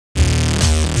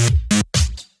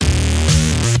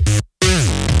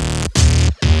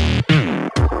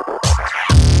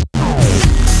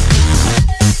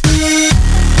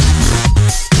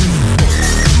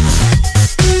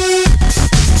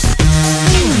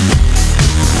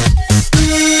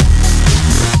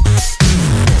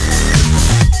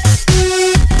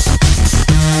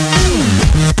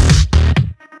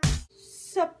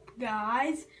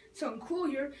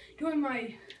doing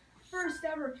my first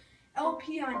ever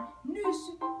LP on New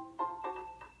Super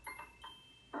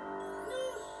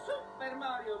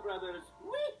Mario Bros.Wii.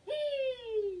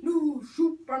 New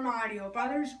Super Mario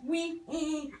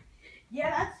Bros.Wii. Yeah,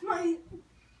 that's my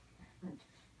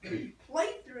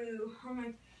playthrough on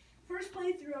my first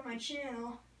playthrough on my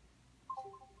channel.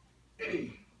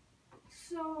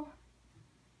 So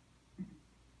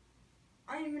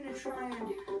I'm gonna try and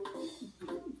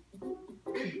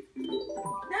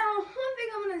now one thing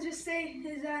I'm gonna just say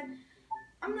is that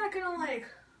I'm not gonna like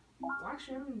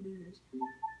actually I'm gonna do this.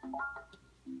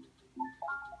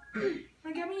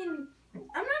 Like I mean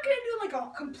I'm not gonna do like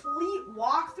a complete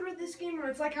walkthrough of this game where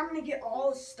it's like I'm gonna get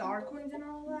all the star coins and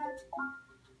all that.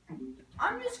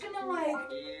 I'm just gonna like,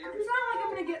 it's not like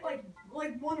I'm gonna get like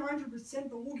 100% the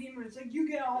whole game where it's like you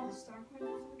get all the star coins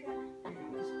and stuff like that.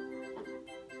 Anyways.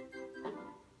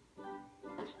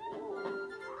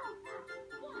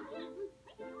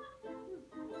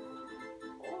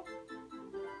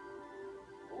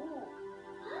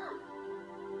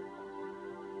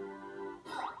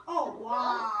 Oh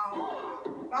wow!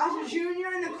 Bowser Jr.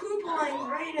 and the Koopa Line's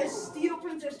ready to steal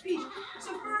Princess Peach.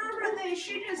 So for her birthday,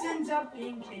 she just ends up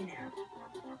being kidnapped.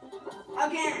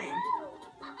 Again.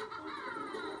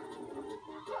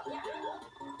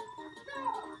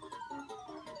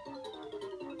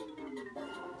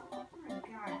 Oh my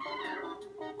god.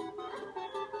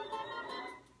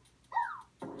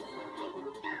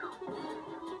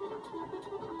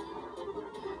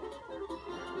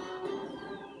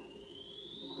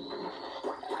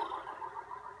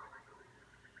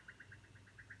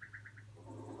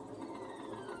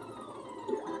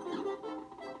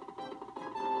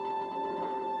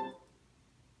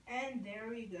 And there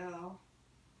we go.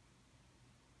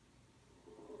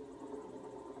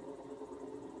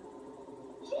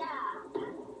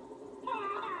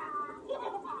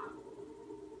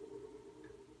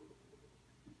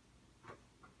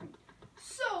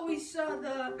 So we saw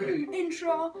the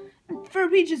intro for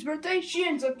Peach's birthday. She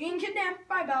ends up getting kidnapped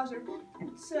by Bowser.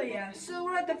 So yeah, so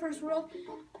we're at the first world,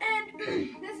 and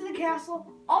this is a castle.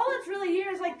 All that's really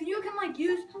here is like you can like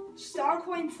use star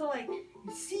coins to like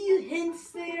see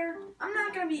hints there. I'm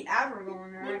not gonna be ever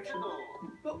going there actually,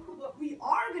 but what we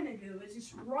are gonna do is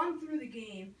just run through the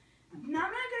game. Now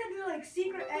I'm not gonna do like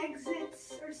secret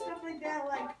exits or stuff like that.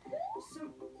 Like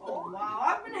some. Oh wow,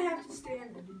 I'm gonna have to stay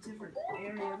in a different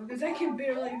area because I can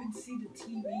barely even see the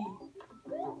TV.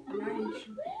 Nice.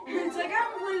 It's like I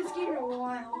haven't played this game in a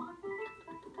while.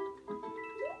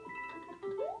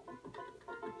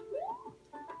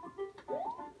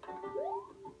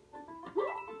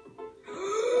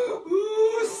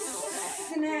 Ooh,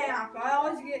 snap! I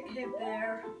always get hit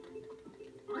there.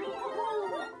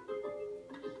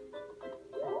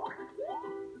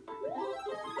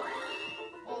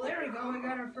 Oh, there we go. We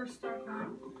got our first star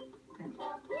coin.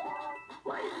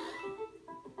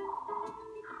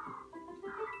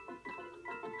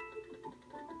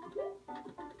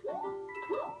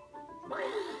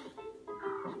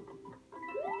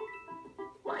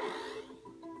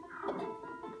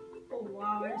 Oh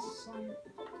wow, I saw it.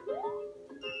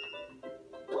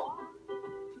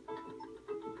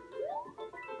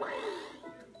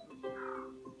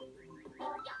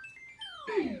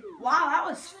 Wow, that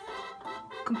was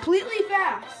completely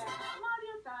fast.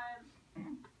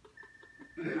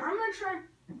 I'm gonna try.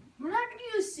 We're not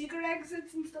gonna use secret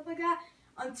exits and stuff like that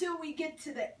until we get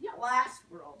to the last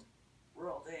world,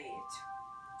 World 8.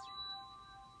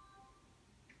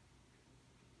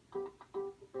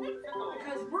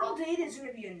 Because World 8 is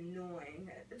gonna be annoying.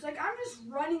 It's like I'm just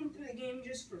running through the game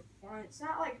just for fun. It's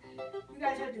not like you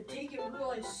guys have to take it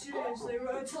really seriously.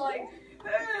 Where it's like,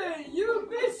 hey, you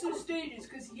missed the stages.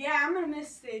 Because yeah, I'm gonna miss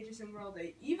stages in World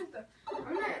 8. Even the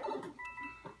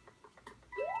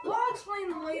I'll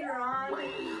explain later on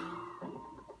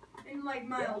in like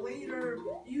my later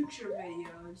future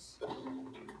videos.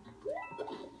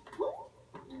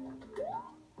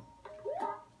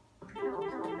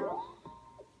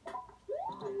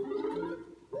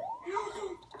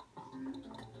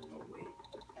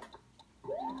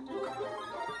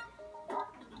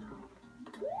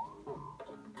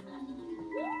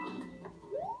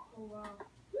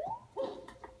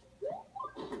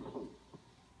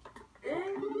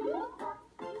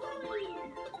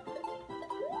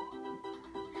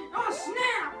 Oh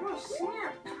snap! Oh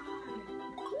snap!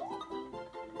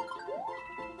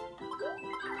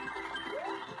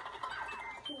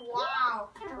 Wow!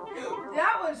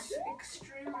 That was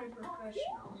extremely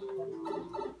professional.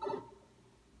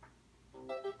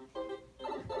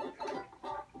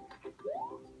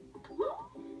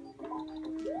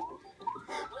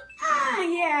 Ah,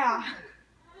 yeah!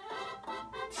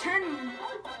 10.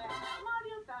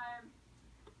 Mario time.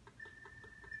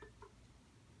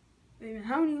 Wait a minute,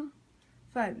 how many?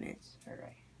 5 minutes.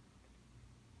 Alright.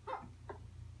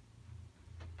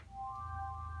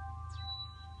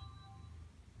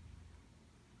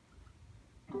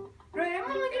 Right,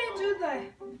 I'm only gonna do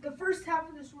the first half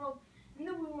of this world, and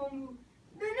then we will move.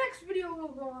 The next video will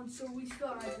go on, so we still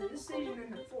have the decision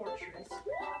in the fortress.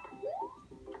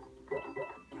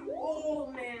 Oh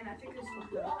man, I think this is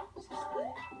the.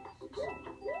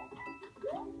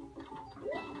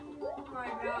 Oh my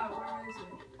god, where is it?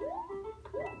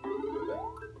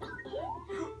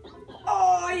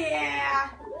 Oh yeah!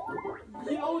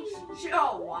 Yo,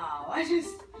 oh wow! I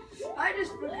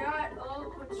just forgot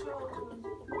all controls.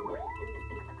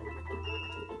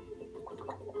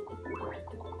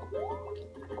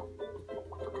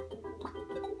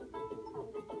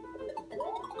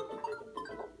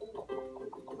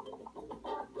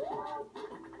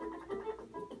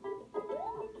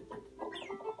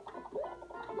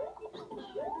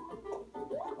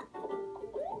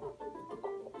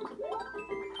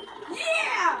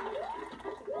 Yeah!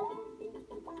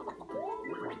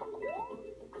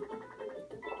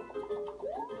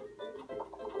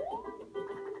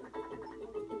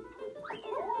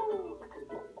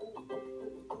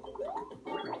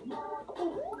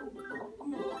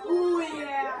 Oh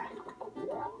yeah!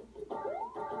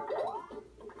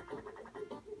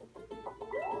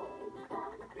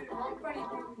 Dude, I'm funny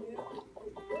doing it.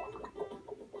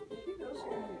 He goes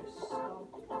here yourself.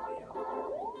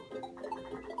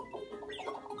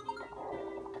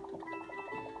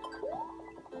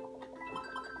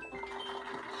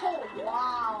 Oh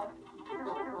wow!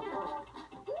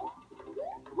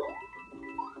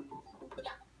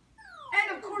 And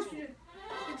of course we just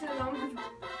get to the numbers.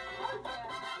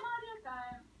 Mario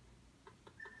time.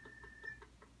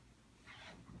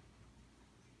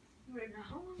 Wait, now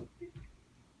how long?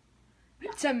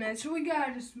 10 minutes, so we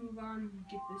gotta just move on and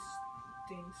get this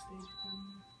dang stage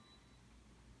done.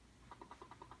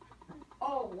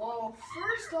 Oh, whoa,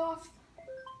 first off,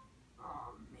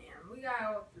 oh man, we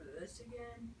gotta go through this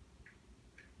again.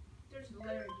 There's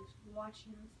Larry just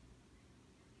watching us.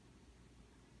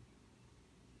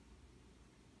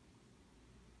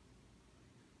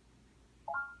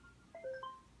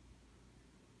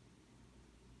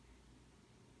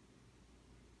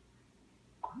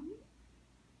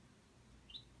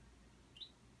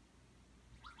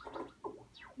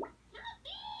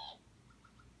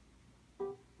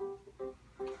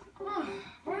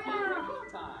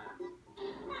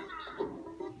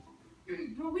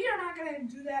 But we are not gonna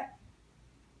do that.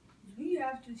 We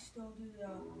have to still do the.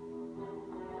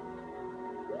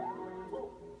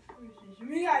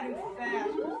 We gotta do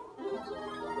fast.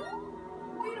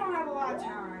 We don't have a lot of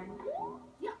time.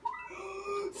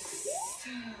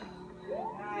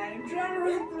 I'm trying to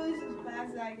run through this as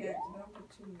fast as I can. So don't get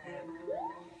too mad.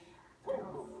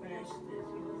 I'll finish this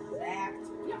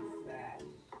exactly fast.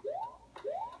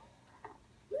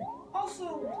 Also,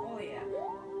 oh yeah,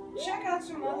 check out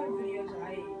some other videos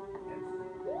I have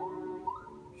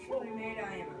surely made.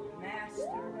 I am a master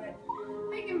at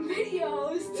making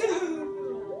videos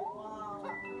too. Wow.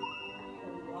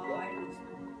 Wow, I just.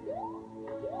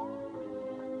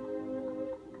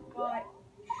 But.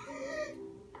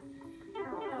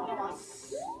 Oh, this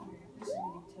is gonna be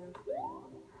tough.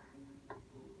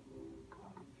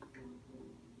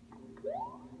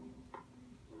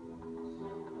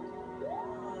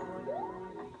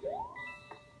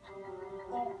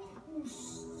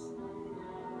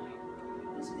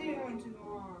 This is going too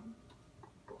long.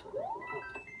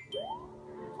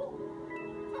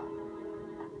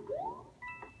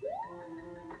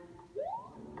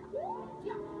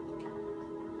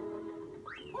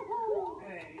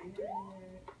 Good.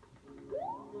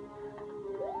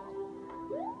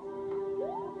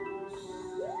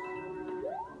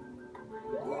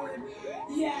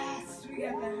 Yes, we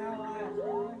got the hell out of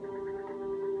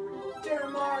Super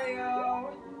Mario.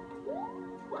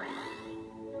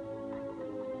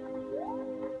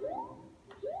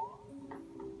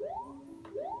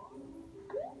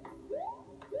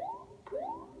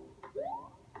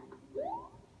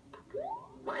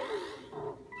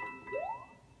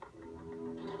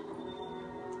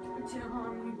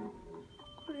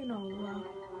 Putting a lot.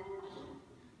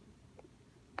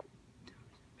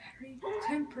 Battery,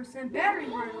 10% battery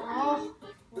burn. Oh,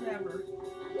 whatever.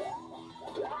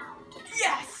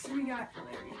 Yes, we got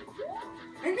Larry.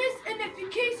 And this, and if in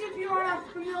case if you are not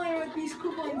familiar with these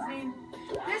Koopaling's name,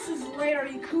 this is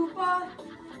Larry Koopa,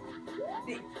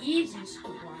 the easiest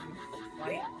Koopa in the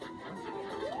fight.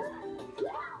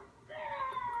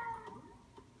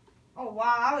 Oh Oh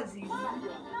wow, that was easy.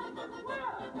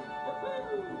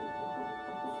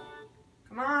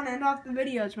 Come on, end off the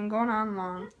video. It's been going on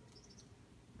long.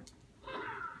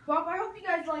 Well, I hope you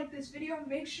guys like this video.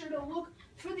 Make sure to look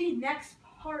for the next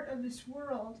part of this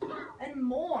world and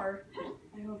more.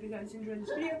 I hope you guys enjoyed this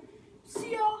video.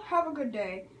 See y'all. Have a good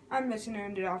day. I'm missing to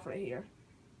end it off right here.